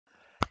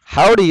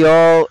Howdy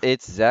y'all,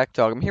 it's Zach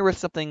Dog. I'm here with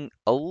something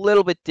a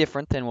little bit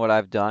different than what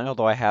I've done,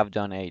 although I have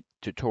done a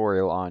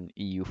tutorial on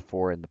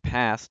EU4 in the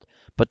past.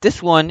 But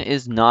this one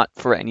is not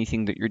for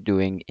anything that you're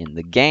doing in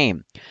the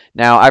game.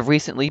 Now, I've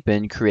recently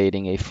been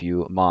creating a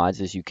few mods,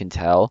 as you can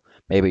tell.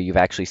 Maybe you've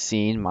actually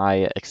seen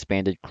my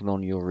expanded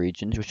Colonial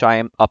Regions, which I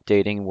am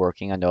updating and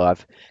working. I know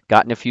I've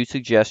gotten a few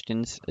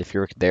suggestions. If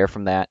you're there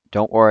from that,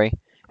 don't worry.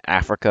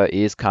 Africa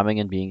is coming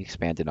and being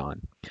expanded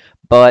on.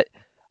 But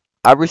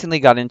I recently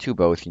got into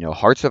both,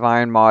 Hearts of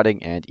Iron modding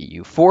and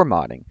EU4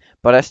 modding,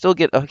 but I still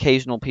get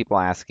occasional people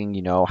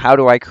asking, how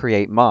do I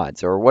create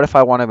mods? Or what if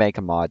I want to make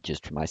a mod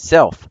just for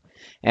myself?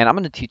 And I'm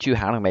going to teach you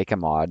how to make a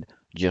mod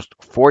just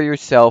for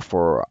yourself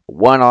for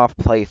one-off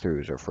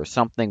playthroughs or for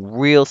something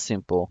real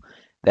simple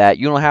that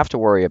you don't have to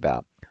worry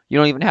about. You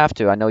don't even have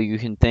to. I know you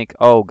can think,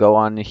 oh, go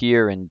on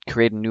here and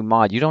create a new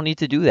mod. You don't need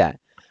to do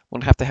that. We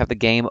don't have to have the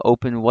game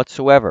open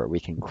whatsoever. We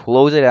can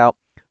close it out,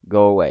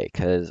 go away,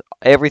 because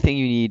everything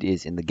you need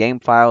is in the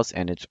game files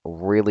and it's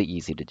really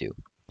easy to do.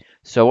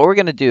 So what we're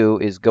going to do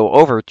is go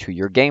over to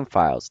your game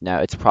files.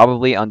 Now it's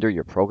probably under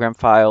your program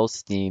files,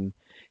 Steam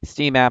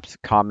apps,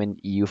 Common,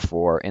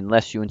 EU4,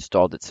 unless you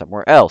installed it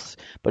somewhere else.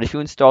 But if you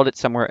installed it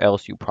somewhere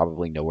else, you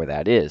probably know where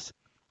that is.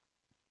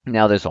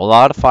 Now there's a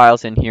lot of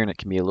files in here and it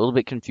can be a little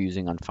bit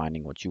confusing on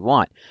finding what you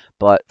want.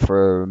 But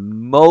for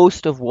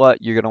most of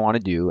what you're going to want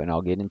to do, and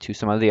I'll get into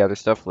some of the other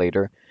stuff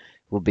later,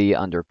 will be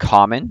under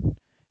Common,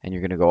 and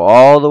you're going to go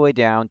all the way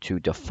down to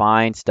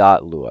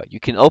defines.lua. You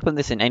can open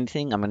this in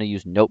anything. I'm going to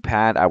use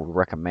Notepad. I would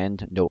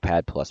recommend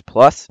Notepad++,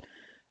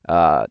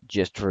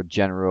 just for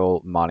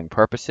general modding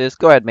purposes.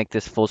 Go ahead and make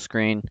this full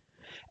screen.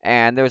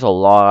 And there's a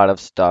lot of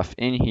stuff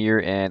in here,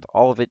 and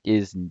all of it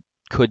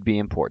could be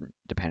important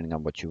depending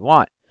on what you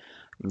want,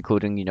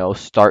 including,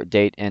 start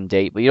date, end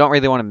date. But you don't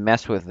really want to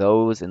mess with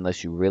those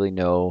unless you really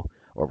know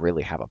or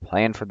really have a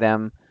plan for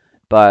them.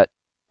 But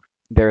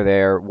they're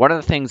there. One of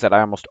the things that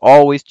I almost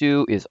always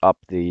do is up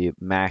the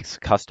max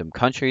custom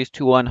countries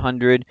to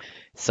 100.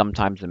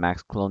 Sometimes the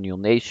max colonial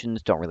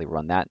nations don't really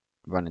run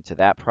into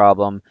that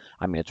problem.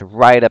 I mean, it's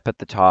right up at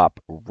the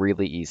top,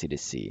 really easy to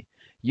see.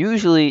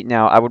 Usually,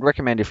 now I would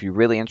recommend if you're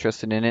really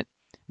interested in it,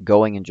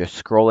 going and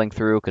just scrolling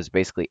through because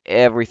basically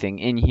everything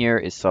in here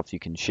is stuff you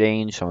can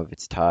change. Some of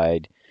it's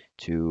tied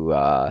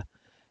to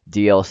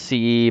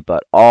DLC,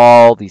 but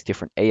all these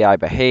different AI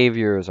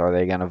behaviors. Are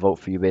they going to vote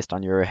for you based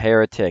on you're a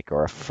heretic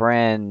or a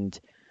friend,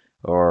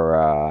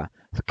 or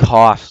the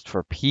cost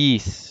for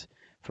peace,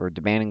 for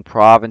demanding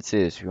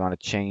provinces? If you want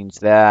to change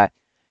that,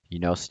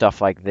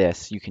 stuff like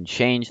this. You can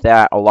change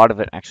that. A lot of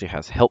it actually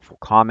has helpful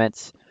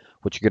comments.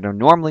 What you're going to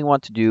normally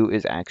want to do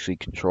is actually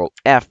Control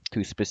F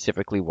to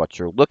specifically what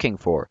you're looking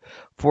for.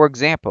 For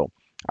example,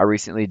 I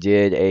recently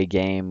did a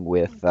game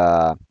with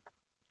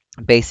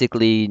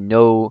basically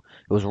no,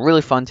 it was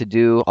really fun to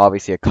do.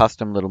 Obviously a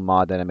custom little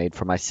mod that I made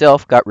for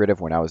myself, got rid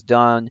of when I was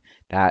done,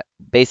 that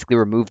basically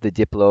removed the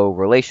diplo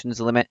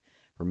relations limit,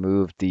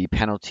 removed the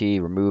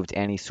penalty, removed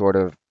any sort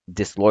of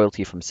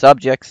disloyalty from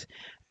subjects,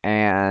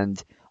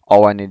 and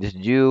all I needed to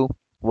do,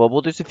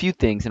 well, there's a few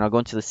things, and I'll go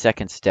into the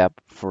second step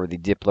for the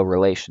diplo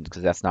relations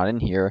because that's not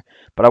in here,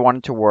 but I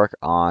wanted to work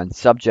on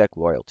subject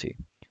loyalty.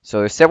 So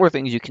there's several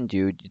things you can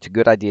do. It's a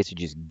good idea to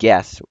just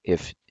guess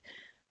if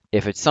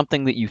it's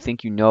something that you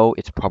think you know,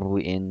 it's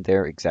probably in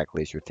there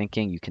exactly as you're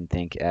thinking. You can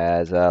think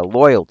as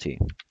loyalty,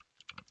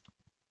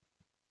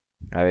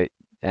 right?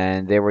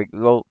 And there we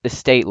go,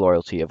 estate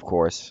loyalty, of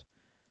course.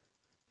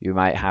 You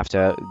might have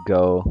to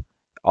go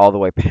all the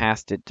way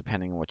past it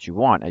depending on what you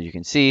want. As you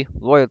can see,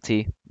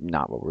 loyalty,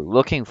 not what we're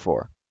looking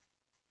for.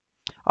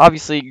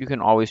 Obviously, you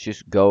can always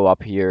just go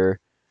up here,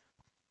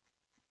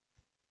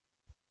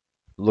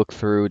 look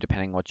through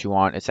depending on what you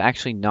want. It's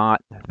actually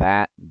not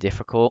that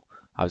difficult.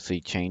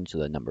 Obviously, change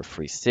the number of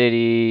free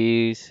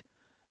cities,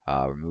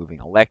 removing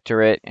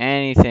electorate,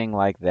 anything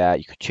like that.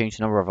 You could change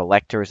the number of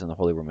electors in the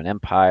Holy Roman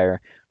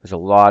Empire. There's a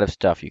lot of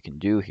stuff you can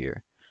do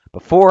here.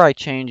 Before I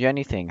change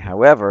anything,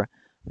 however,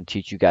 I'm going to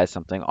teach you guys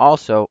something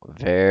also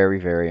very,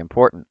 very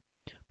important.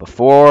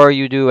 Before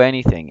you do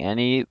anything,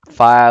 any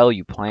file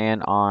you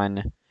plan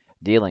on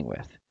dealing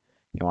with,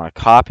 you want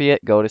to copy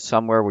it, go to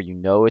somewhere where you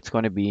know it's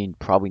going to be,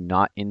 probably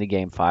not in the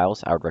game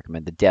files. I would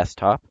recommend the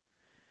desktop.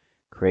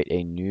 Create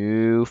a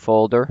new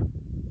folder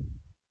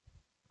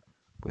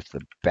with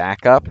the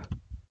backup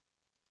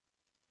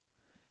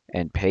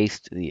and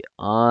paste the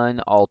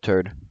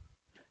unaltered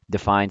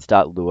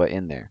defines.lua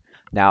in there.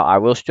 Now, I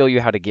will show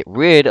you how to get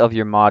rid of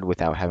your mod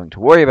without having to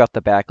worry about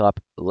the backup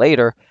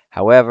later.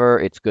 However,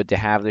 it's good to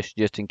have this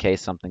just in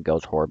case something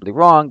goes horribly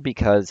wrong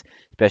because,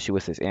 especially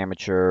with this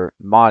amateur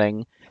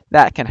modding,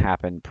 that can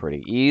happen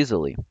pretty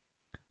easily.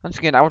 Once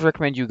again, I would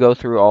recommend you go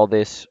through all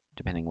this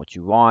depending what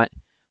you want,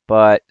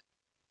 but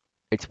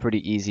it's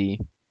pretty easy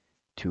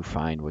to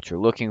find what you're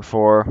looking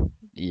for.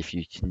 If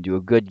you can do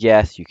a good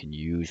guess, you can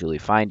usually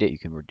find it. You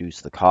can reduce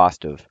the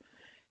cost of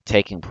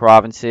taking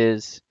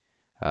provinces,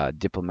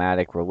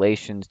 diplomatic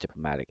relations,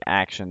 diplomatic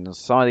actions.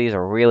 Some of these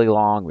are really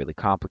long, really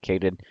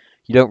complicated.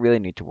 You don't really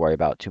need to worry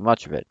about too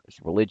much of it. It's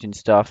religion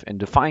stuff, and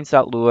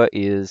defines.lua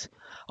is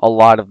a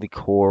lot of the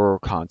core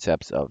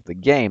concepts of the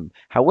game.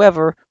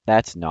 However,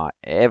 that's not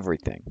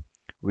everything.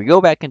 We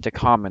go back into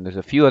common, there's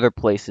a few other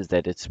places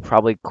that it's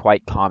probably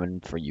quite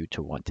common for you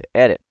to want to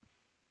edit,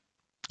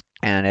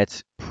 and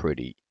it's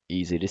pretty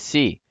easy to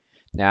see.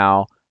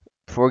 Now,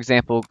 for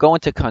example, go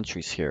into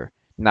countries here.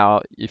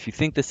 Now, if you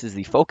think this is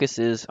the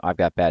focuses, I've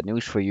got bad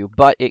news for you,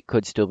 but it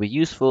could still be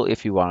useful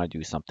if you want to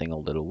do something a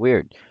little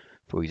weird.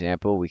 For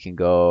example, we can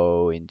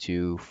go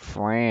into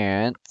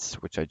France,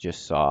 which I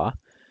just saw,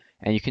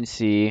 and you can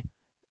see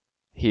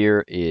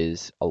here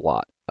is a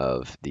lot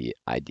of the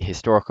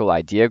historical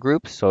idea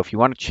groups. So if you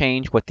want to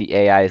change what the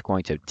AI is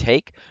going to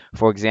take,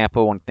 for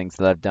example, one of the things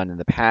that I've done in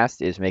the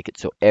past is make it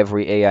so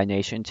every AI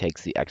nation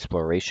takes the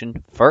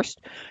exploration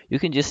first. You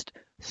can just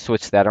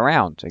switch that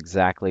around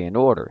exactly in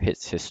order.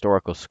 Its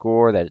historical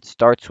score that it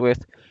starts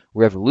with,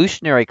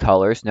 revolutionary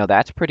colors. Now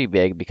that's pretty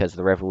big because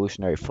the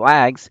revolutionary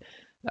flags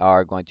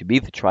are going to be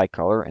the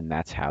tricolor, and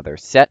that's how they're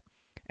set.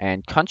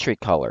 And country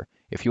color.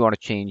 If you want to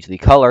change the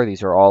color,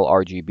 these are all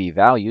RGB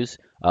values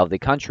of the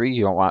country.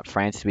 You don't want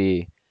France to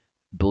be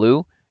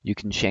blue, you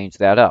can change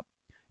that up.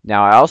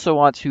 Now, I also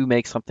want to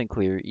make something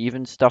clear.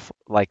 Even stuff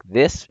like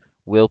this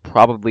will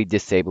probably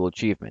disable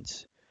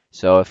achievements.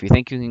 So if you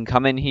think you can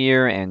come in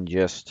here and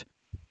just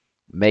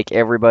make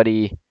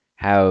everybody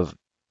have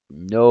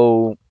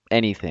no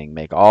anything,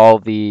 make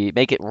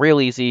it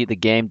real easy, the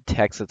game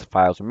detects that the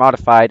files are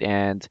modified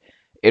and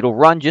it'll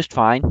run just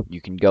fine.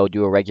 You can go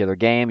do a regular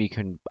game. You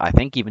can, I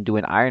think, even do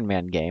an Iron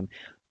Man game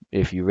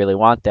if you really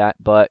want that,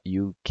 but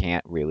you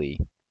can't really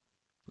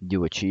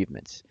do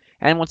achievements.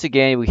 And once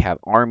again, we have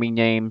army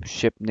names,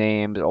 ship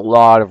names, a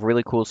lot of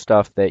really cool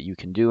stuff that you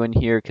can do in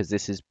here because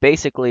this is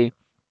basically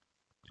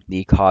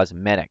the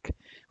cosmetic.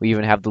 We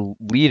even have the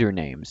leader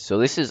names. So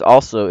this is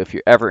also, if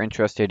you're ever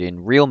interested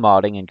in real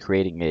modding and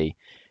creating a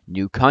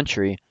new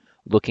country,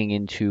 looking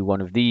into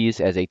one of these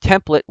as a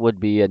template would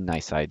be a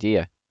nice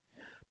idea.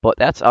 But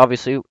that's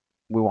obviously,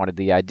 we wanted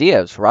the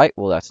ideas, right?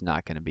 Well, that's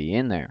not going to be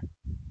in there.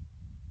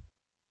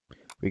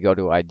 We go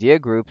to idea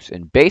groups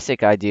and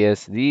basic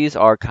ideas. These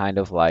are kind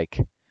of like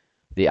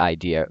the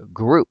idea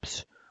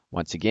groups.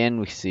 Once again,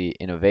 we see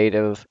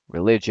innovative,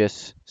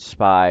 religious,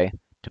 spy,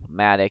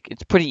 diplomatic.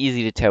 It's pretty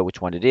easy to tell which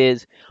one it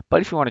is,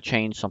 but if you want to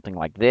change something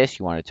like this,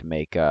 you wanted to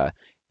make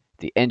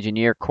the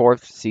engineer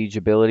corps siege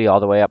ability all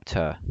the way up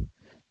to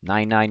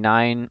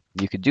 999,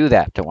 you could do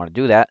that. Don't want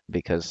to do that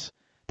because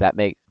that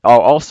make oh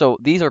also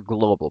these are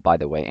global, by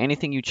the way.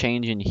 Anything you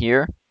change in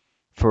here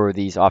for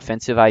these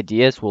offensive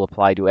ideas will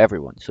apply to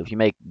everyone. So if you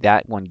make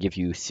that one give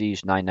you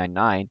siege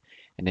 999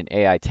 and then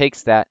AI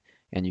takes that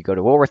and you go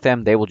to war with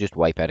them, they will just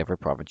wipe out every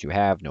province you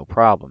have, no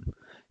problem.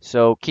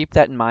 So keep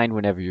that in mind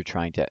whenever you're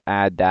trying to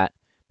add that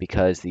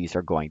because these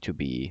are going to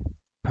be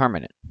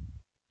permanent.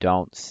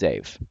 Don't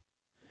save.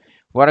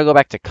 We want to go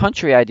back to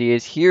country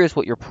ideas. Here's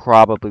what you're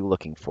probably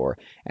looking for.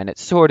 And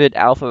it's sorted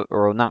alpha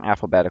or not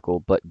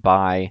alphabetical, but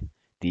by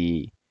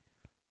the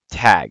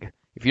tag.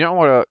 If you don't know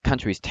what a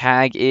country's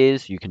tag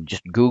is, you can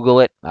just Google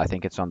it. I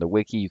think it's on the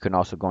wiki. You can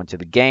also go into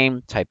the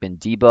game, type in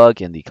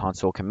debug in the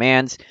console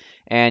commands,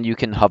 and you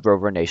can hover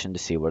over a nation to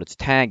see what its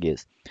tag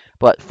is.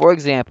 But for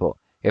example,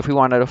 if we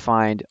wanted to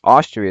find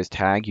Austria's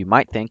tag, you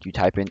might think you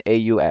type in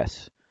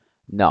AUS.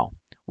 No.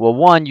 Well,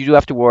 one, you do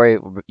have to worry,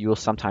 you will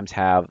sometimes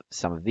have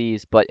some of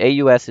these, but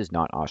AUS is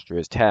not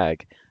Austria's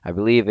tag. I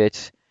believe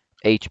it's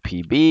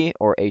HPB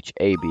or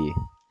HAB,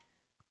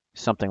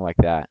 something like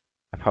that.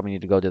 I probably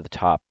need to go to the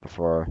top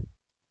before,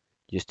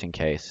 just in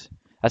case.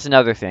 That's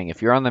another thing.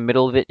 If you're on the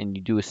middle of it and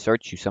you do a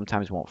search, you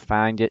sometimes won't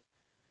find it.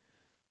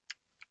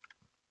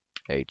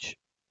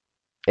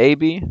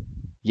 HAB?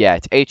 Yeah,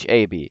 it's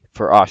HAB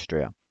for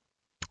Austria.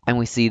 And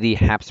we see the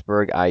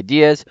Habsburg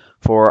ideas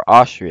for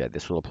Austria.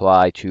 This will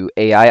apply to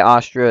AI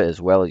Austria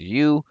as well as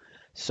you.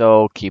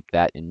 So keep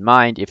that in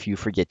mind if you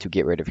forget to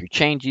get rid of your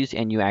changes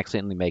and you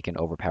accidentally make an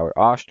overpowered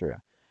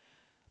Austria.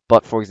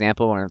 But for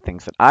example, one of the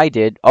things that I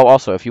did, oh,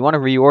 also, if you want to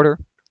reorder,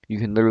 you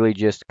can literally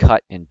just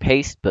cut and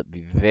paste, but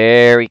be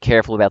very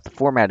careful about the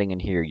formatting in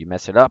here. You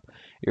mess it up,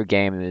 your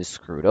game is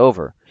screwed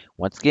over.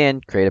 Once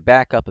again, create a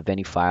backup of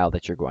any file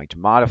that you're going to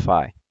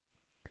modify.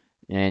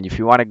 And if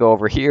you want to go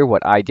over here,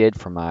 what I did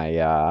for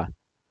my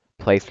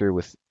playthrough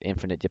with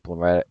Infinite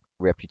Diplomatic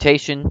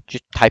Reputation,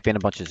 just type in a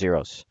bunch of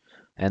zeros.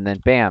 And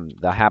then bam,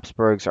 the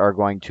Habsburgs are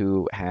going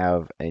to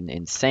have an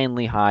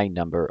insanely high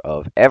number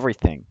of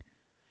everything.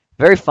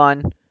 Very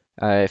fun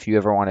if you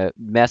ever want to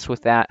mess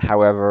with that.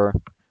 However,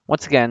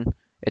 once again,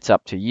 it's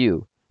up to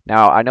you.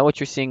 Now, I know what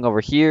you're seeing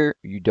over here.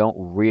 You don't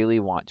really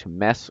want to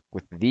mess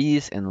with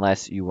these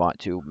unless you want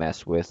to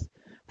mess with,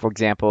 for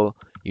example,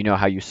 you know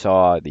how you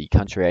saw the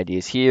country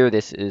ideas here.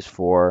 This is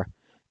for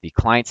the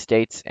client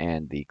states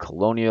and the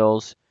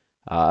colonials.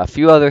 A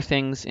few other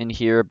things in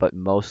here, but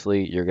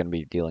mostly you're going to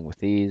be dealing with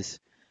these.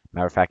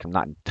 Matter of fact, I'm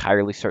not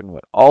entirely certain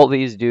what all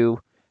these do.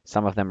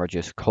 Some of them are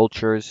just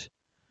cultures.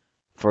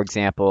 For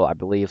example, I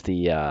believe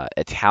the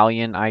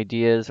Italian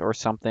ideas or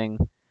something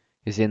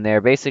is in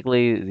there.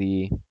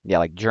 Basically,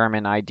 like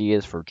German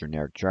ideas for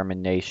generic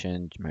German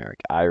nation, generic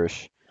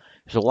Irish.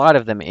 There's a lot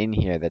of them in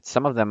here that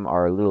some of them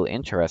are a little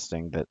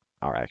interesting that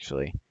are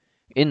actually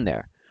in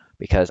there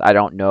because I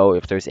don't know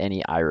if there's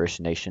any Irish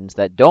nations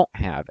that don't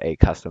have a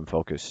custom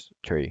focus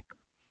tree,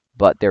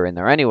 but they're in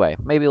there anyway.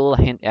 Maybe a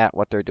little hint at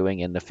what they're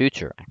doing in the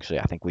future. Actually,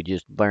 I think we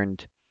just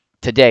learned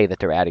today that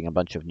they're adding a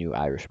bunch of new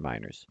Irish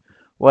miners.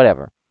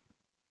 Whatever.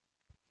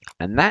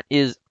 And that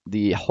is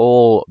the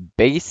whole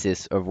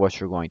basis of what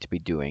you're going to be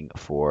doing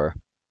for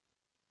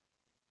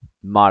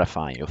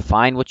modifying. You'll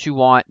find what you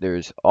want.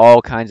 There's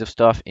all kinds of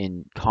stuff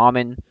in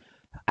common.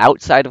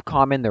 Outside of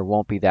common, there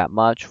won't be that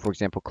much. For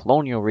example,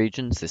 colonial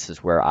regions, this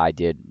is where I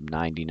did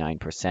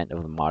 99%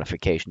 of the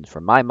modifications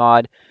for my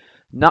mod.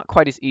 Not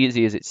quite as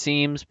easy as it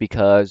seems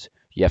because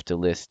you have to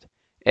list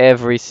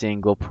every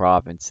single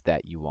province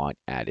that you want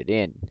added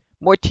in.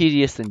 More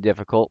tedious than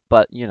difficult,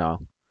 but you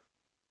know,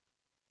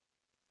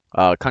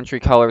 country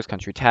colors,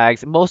 country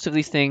tags. Most of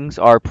these things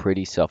are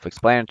pretty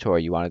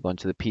self-explanatory. You want to go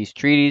into the peace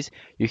treaties,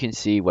 you can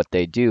see what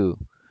they do.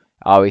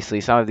 Obviously,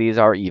 some of these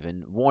are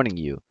even warning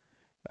you.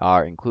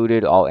 Are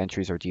included, all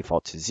entries are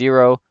default to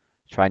 0.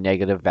 Try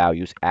negative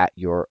values at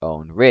your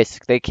own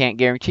risk. They can't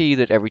guarantee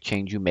that every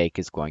change you make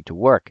is going to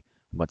work.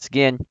 Once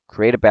again,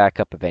 create a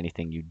backup of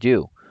anything you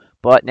do.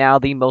 But now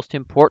the most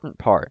important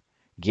part,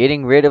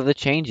 getting rid of the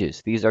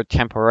changes. These are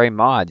temporary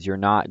mods. You're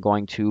not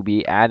going to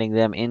be adding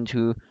them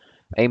into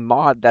a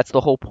mod. That's the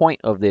whole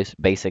point of this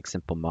basic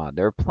simple mod.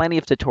 There are plenty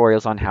of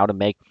tutorials on how to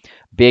make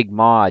big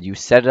mod. You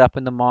set it up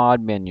in the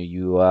mod menu,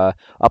 you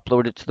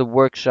upload it to the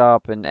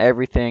workshop and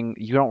everything.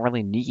 You don't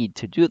really need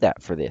to do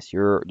that for this.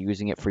 You're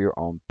using it for your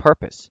own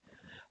purpose.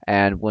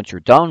 And once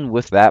you're done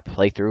with that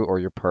playthrough or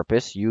your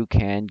purpose, you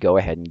can go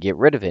ahead and get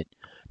rid of it.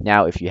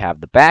 Now, if you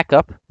have the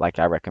backup, like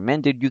I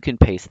recommended, you can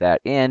paste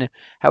that in.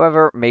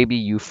 However, maybe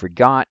you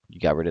forgot, you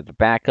got rid of the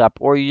backup,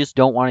 or you just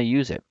don't want to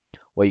use it.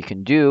 What you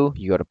can do,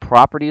 you go to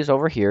Properties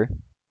over here,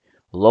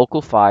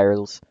 Local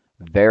Files,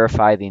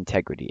 verify the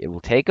integrity. It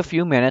will take a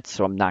few minutes,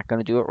 so I'm not going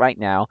to do it right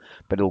now,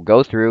 but it'll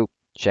go through,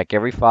 check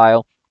every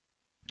file,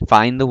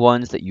 find the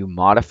ones that you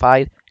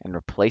modified, and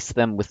replace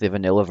them with the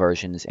vanilla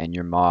versions, and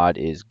your mod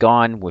is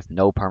gone with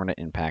no permanent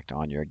impact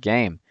on your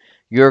game.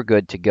 You're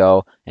good to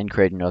go and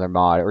create another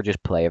mod or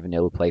just play a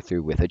vanilla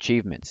playthrough with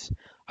achievements.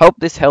 Hope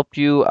this helped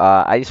you.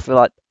 I just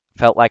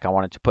felt like I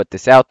wanted to put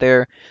this out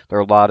there. There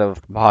are a lot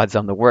of mods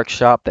on the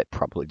workshop that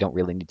probably don't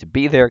really need to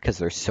be there because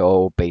they're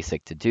so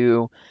basic to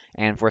do.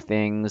 And for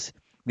things,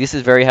 this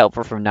is very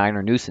helpful for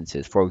minor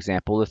nuisances. For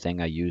example, the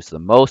thing I use the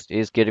most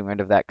is getting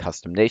rid of that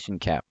custom nation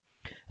cap,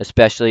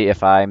 especially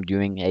if I'm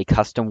doing a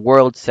custom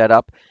world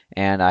setup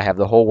and I have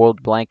the whole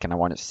world blank and I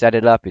want to set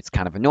it up. It's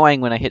kind of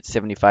annoying when I hit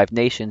 75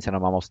 nations and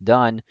I'm almost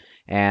done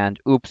and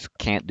oops,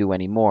 can't do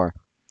any more.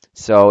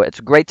 So it's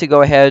great to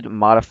go ahead and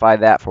modify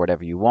that for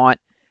whatever you want.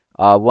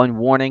 One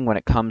warning when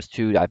it comes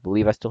to, I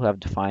believe I still have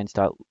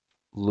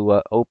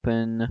defines.lua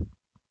open.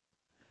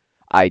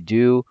 I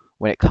do.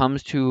 When it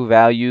comes to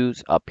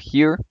values up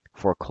here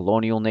for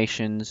colonial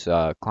nations,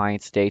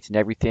 client states, and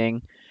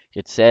everything,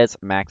 it says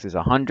max is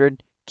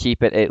 100.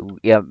 Keep it,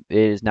 yeah, it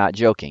is not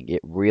joking.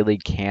 It really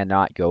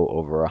cannot go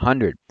over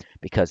 100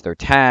 because their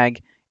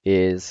tag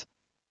is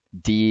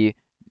D00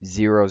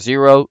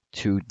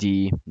 to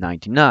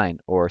D99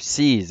 or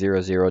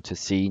C00 to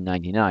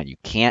C99. You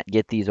can't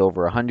get these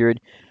over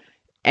 100.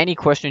 Any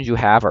questions you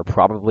have are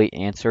probably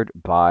answered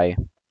by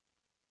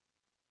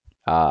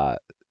uh,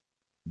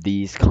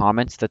 these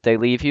comments that they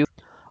leave you.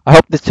 I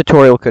hope this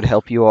tutorial could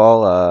help you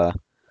all. I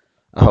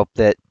hope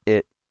that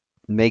it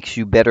makes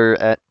you better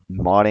at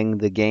modding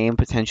the game,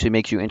 potentially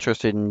makes you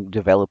interested in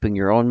developing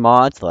your own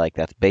mods. Like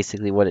that's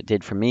basically what it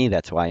did for me.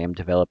 That's why I'm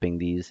developing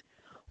these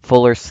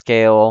fuller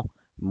scale,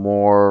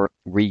 more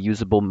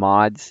reusable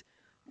mods.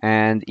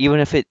 And even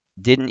if it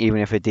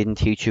didn't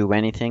teach you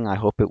anything, I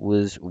hope it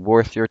was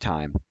worth your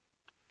time.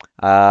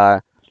 Uh,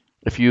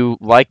 if you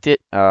liked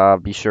it,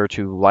 be sure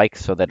to like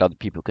so that other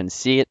people can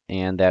see it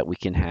and that we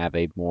can have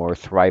a more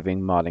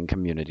thriving modding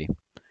community.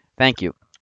 Thank you.